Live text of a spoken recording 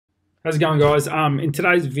How's it going, guys? In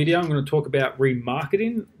today's video, I'm going to talk about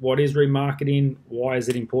remarketing. What is remarketing? Why is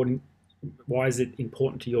it important? Why is it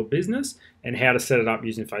important to your business? And how to set it up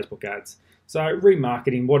using Facebook ads. So,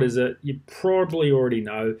 remarketing, what is it? You probably already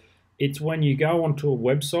know. It's when you go onto a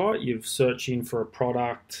website, you're searching for a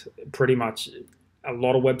product. Pretty much, a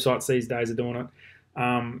lot of websites these days are doing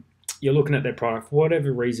it. You're looking at their product for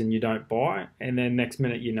whatever reason you don't buy, and then next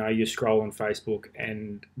minute you scroll on Facebook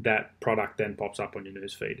and that product then pops up on your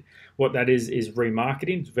newsfeed. What that is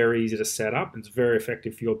remarketing. It's very easy to set up. It's very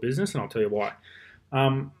effective for your business, and I'll tell you why.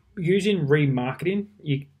 Using remarketing,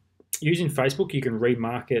 using Facebook, you can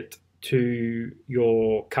remarket to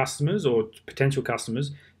your customers or potential customers,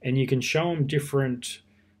 and you can show them different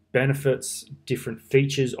benefits, different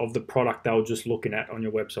features of the product they were just looking at on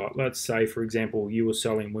your website. Let's say, for example, you were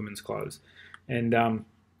selling women's clothes, and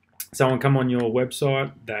someone come on your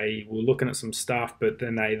website, they were looking at some stuff, but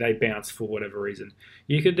then they bounced for whatever reason.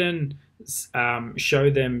 You could then show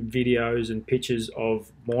them videos and pictures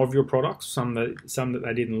of more of your products, some that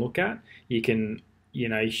they didn't look at. You can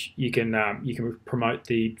you can promote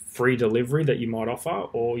the free delivery that you might offer,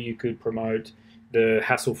 or you could promote the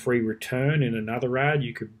hassle-free return in another ad.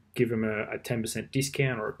 You could give them a 10%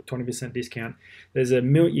 discount or a 20% discount. There's a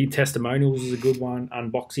million testimonials is a good one.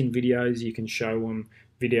 Unboxing videos, you can show them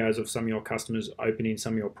videos of some of your customers opening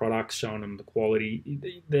some of your products, showing them the quality.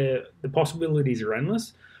 The possibilities are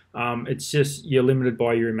endless. It's just you're limited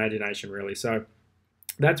by your imagination, really. So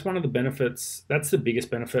that's one of the benefits. That's the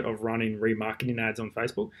biggest benefit of running remarketing ads on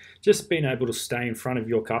Facebook. Just being able to stay in front of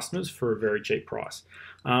your customers for a very cheap price.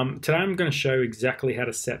 Today I'm going to show exactly how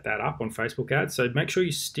to set that up on Facebook ads. So make sure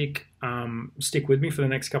you stick with me for the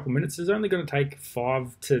next couple of minutes. It's only going to take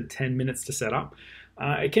 5 to 10 minutes to set up.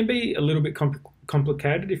 It can be a little bit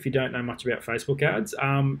complicated if you don't know much about Facebook ads.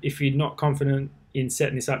 If you're not confident in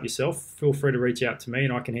setting this up yourself, feel free to reach out to me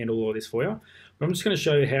and I can handle all of this for you. But I'm just going to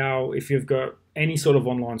show you how, if you've got any sort of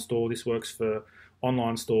online store, this works for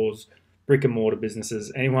online stores, brick and mortar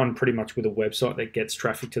businesses, anyone pretty much with a website that gets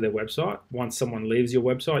traffic to their website. Once someone leaves your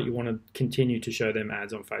website, you want to continue to show them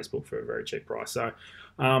ads on Facebook for a very cheap price. So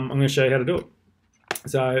I'm going to show you how to do it.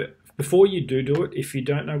 So before you do it, if you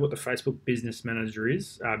don't know what the Facebook Business Manager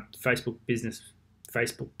is, Facebook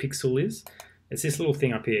Pixel is, it's this little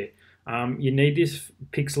thing up here. You need this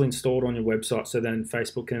pixel installed on your website so then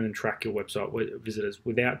Facebook can then track your website visitors.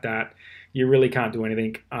 Without that, you really can't do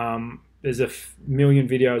anything. There's a million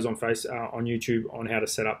videos on YouTube on how to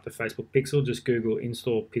set up the Facebook pixel. Just Google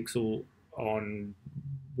install pixel on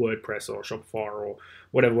WordPress or Shopify or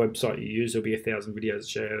whatever website you use. There'll be 1,000 videos to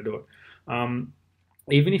show you how to do it.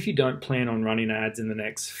 Even if you don't plan on running ads in the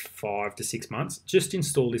next 5 to 6 months, just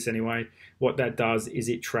install this anyway. What that does is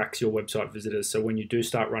it tracks your website visitors. So when you do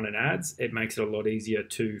start running ads, it makes it a lot easier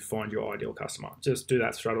to find your ideal customer. Just do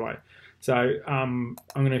that straight away. So I'm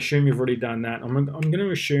going to assume you've already done that. I'm going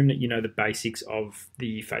to assume that you know the basics of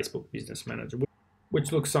the Facebook Business Manager,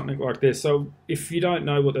 which looks something like this. So if you don't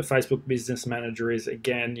know what the Facebook Business Manager is,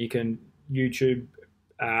 again, you can YouTube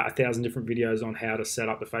 1,000 different videos on how to set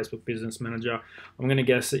up the Facebook Business Manager. I'm going to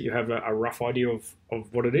guess that you have a rough idea of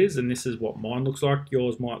what it is, and this is what mine looks like.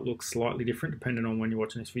 Yours might look slightly different depending on when you're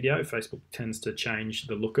watching this video. Facebook tends to change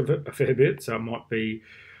the look of it a fair bit, so it might be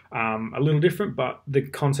a little different, but the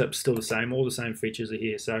concept's still the same. All the same features are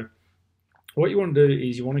here. So what you want to do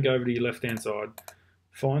is you want to go over to your left-hand side,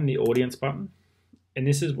 find the audience button, and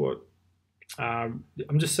this is what I'm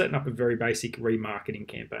just setting up a very basic remarketing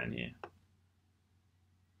campaign here.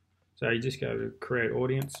 So you just go to create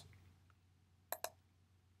audience,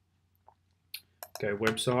 go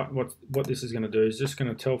website. What this is going to do is just going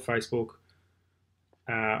to tell Facebook,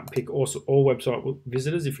 pick also all website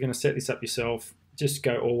visitors. If you're going to set this up yourself, just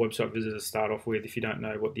go all website visitors to start off with. If you don't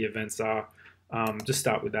know what the events are, just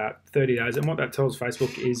start with that, 30 days. And what that tells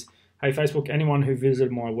Facebook is, hey Facebook, anyone who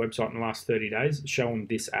visited my website in the last 30 days, show them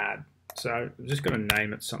this ad. So I'm just going to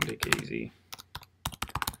name it something easy.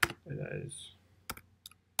 It is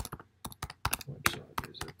website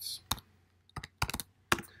visits.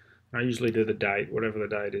 I usually do the date, whatever the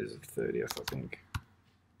date is, 30th, I think.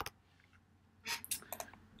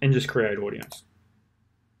 And just create audience.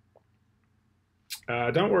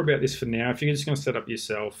 Don't worry about this for now. If you're just going to set up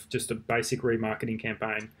yourself, just a basic remarketing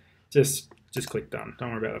campaign, just click done.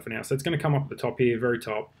 Don't worry about that for now. So it's going to come up at the top here, very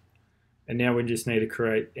top. And now we just need to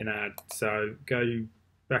create an ad. So go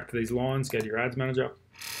back to these lines, go to your ads manager.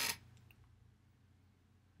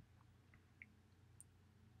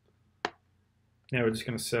 Now we're just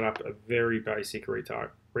going to set up a very basic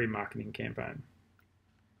remarketing campaign.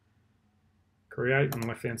 Create on the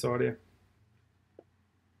left-hand side here.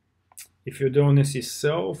 If you're doing this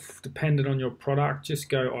yourself, dependent on your product, just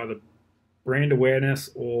go either brand awareness,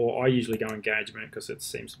 or I usually go engagement because it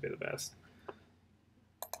seems to be the best.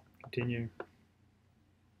 Continue.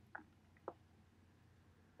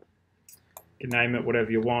 You can name it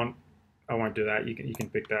whatever you want. I won't do that. You can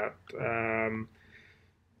pick that.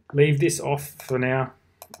 Leave this off for now.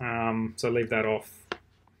 So leave that off.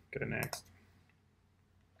 Go next.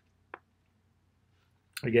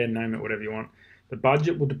 Again, name it whatever you want. The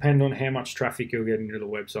budget will depend on how much traffic you're getting to the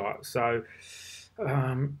website. So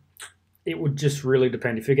it would just really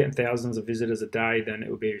depend. If you're getting thousands of visitors a day, then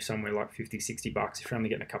it would be somewhere like 50, 60 bucks. If you're only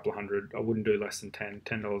getting a couple of hundred, I wouldn't do less than 10.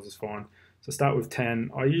 $10 is fine. So start with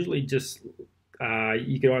 10. I usually just,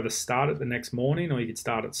 you could either start it the next morning or you could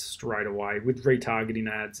start it straight away. With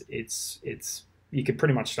retargeting ads, you could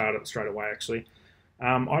pretty much start it straight away actually.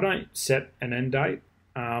 I don't set an end date.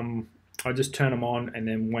 I just turn them on, and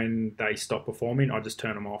then when they stop performing, I just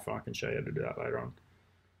turn them off. I can show you how to do that later on.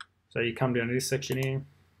 So you come down to this section here.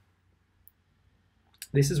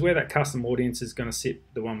 This is where that custom audience is going to sit,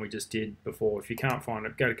 the one we just did before. If you can't find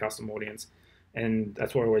it, go to custom audience, and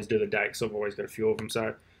that's why I always do the date, because I've always got a few of them.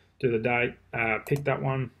 So do the date, pick that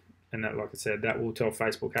one, and that, like I said, that will tell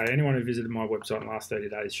Facebook, hey, anyone who visited my website in the last 30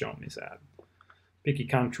 days, show them this ad. Pick your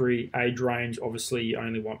country, age range. Obviously, you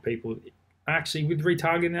only want people. Actually, with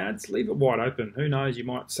retargeting ads, leave it wide open. Who knows?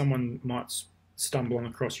 Someone might stumble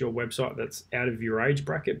across your website that's out of your age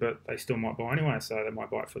bracket, but they still might buy anyway. So they might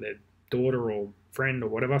buy it for their daughter or friend or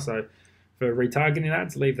whatever. So for retargeting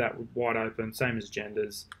ads, leave that wide open. Same as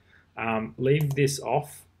genders. Leave this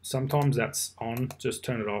off. Sometimes that's on. Just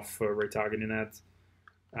turn it off for retargeting ads.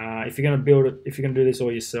 If you're going to build it, if you're going to do this all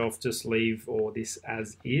yourself, just leave all this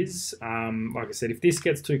as is. Like I said, if this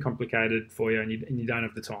gets too complicated for you and you don't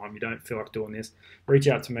have the time, you don't feel like doing this, reach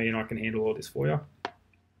out to me and I can handle all this for you.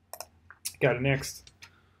 Go to next.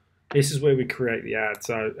 This is where we create the ad.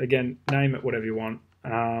 So again, name it whatever you want.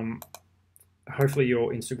 Hopefully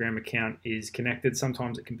your Instagram account is connected.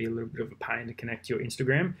 Sometimes it can be a little bit of a pain to connect to your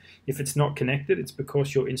Instagram. If it's not connected, it's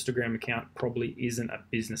because your Instagram account probably isn't a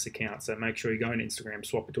business account. So make sure you go on Instagram,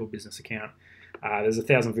 swap it to a business account. There's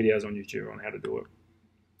 1,000 videos on YouTube on how to do it.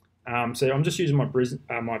 So I'm just using my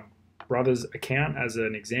brother's account as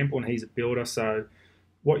an example, and he's a builder. So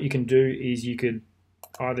what you can do is you could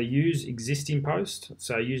either use existing post.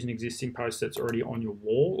 So use an existing post that's already on your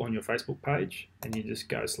wall on your Facebook page, and you just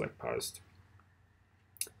go select post.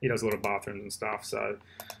 He does a lot of bathrooms and stuff, so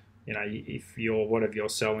you know, if you're whatever you're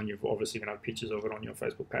selling, you've obviously going to have pictures of it on your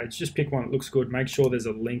Facebook page. Just pick one that looks good. Make sure there's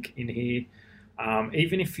a link in here.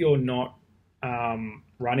 Even if you're not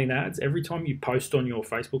running ads, every time you post on your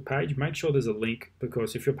Facebook page, make sure there's a link,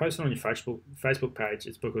 because if you're posting on your Facebook page,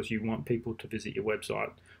 it's because you want people to visit your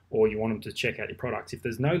website or you want them to check out your products. If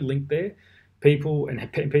there's no link there,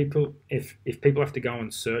 if people have to go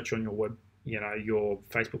and search on your your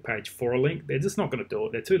Facebook page for a link, they're just not going to do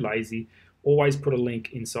it. They're too lazy. Always put a link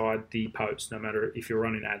inside the post, no matter if you're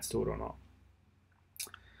running ads to it or not.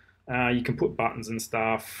 You can put buttons and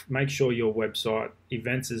stuff. Make sure your website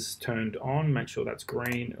events is turned on. Make sure that's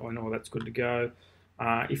green and all that's good to go.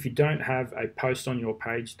 If you don't have a post on your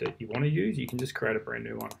page that you want to use, you can just create a brand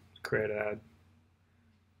new one. Create an ad.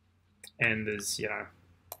 And there's,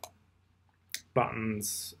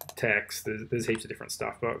 buttons, text, there's heaps of different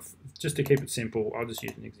stuff, but just to keep it simple, I'll just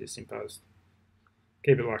use an existing post.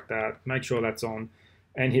 Keep it like that, make sure that's on,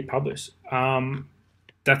 and hit publish.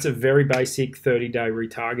 That's a very basic 30-day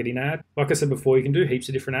retargeting ad. Like I said before, you can do heaps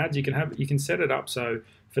of different ads. You can set it up so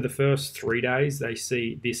for the first 3 days they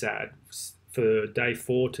see this ad. For day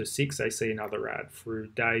 4 to 6 they see another ad. For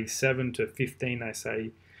day 7 to 15 they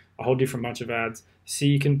see a whole different bunch of ads. So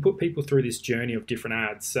you can put people through this journey of different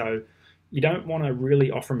ads. So you don't want to really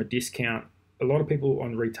offer them a discount. A lot of people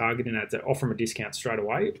on retargeting ads that offer them a discount straight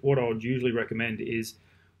away. What I would usually recommend is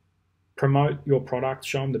promote your product,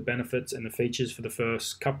 show them the benefits and the features for the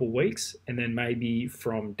first couple of weeks, and then maybe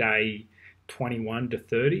from day 21 to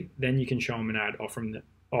 30, then you can show them an ad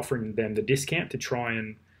offering them the discount to try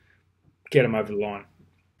and get them over the line.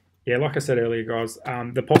 Yeah, like I said earlier, guys,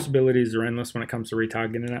 the possibilities are endless when it comes to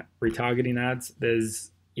retargeting ads.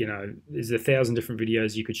 There's 1,000 different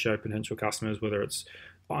videos you could show potential customers, whether it's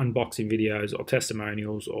unboxing videos or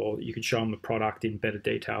testimonials, or you could show them the product in better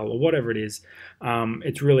detail or whatever it is.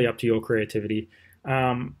 It's really up to your creativity.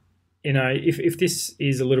 If this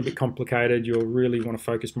is a little bit complicated, you'll really want to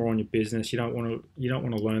focus more on your business. You don't want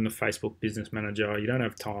to learn the Facebook Business Manager. You don't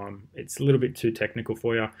have time. It's a little bit too technical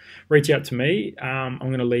for you. Reach out to me. I'm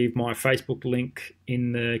going to leave my Facebook link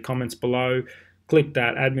in the comments below. click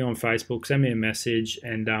that, add me on Facebook, send me a message,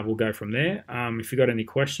 and we'll go from there. If you've got any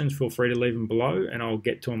questions, feel free to leave them below, and I'll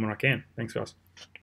get to them when I can. Thanks, guys.